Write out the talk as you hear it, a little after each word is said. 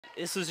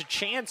this is a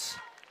chance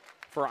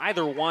for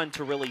either one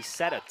to really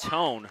set a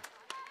tone.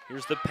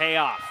 Here's the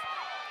payoff.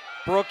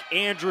 Brooke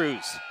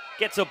Andrews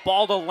gets a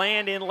ball to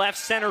land in left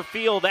center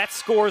field. That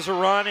scores a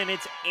run, and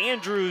it's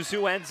Andrews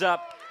who ends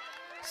up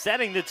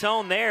setting the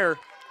tone there,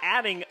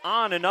 adding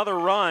on another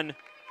run.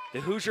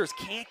 The Hoosiers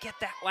can't get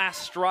that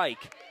last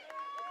strike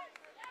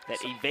that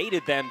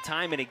evaded them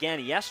time and again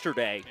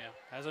yesterday.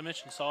 Yeah, as I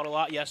mentioned, saw it a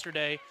lot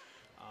yesterday,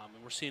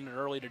 and we're seeing it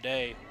early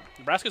today.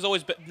 Nebraska's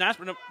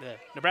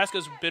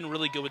been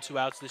really good with 2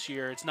 outs this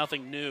year. It's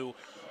nothing new,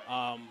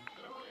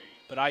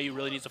 but IU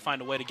really needs to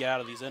find a way to get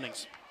out of these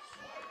innings.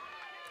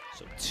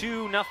 So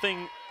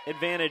 2-0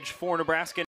 advantage for Nebraska.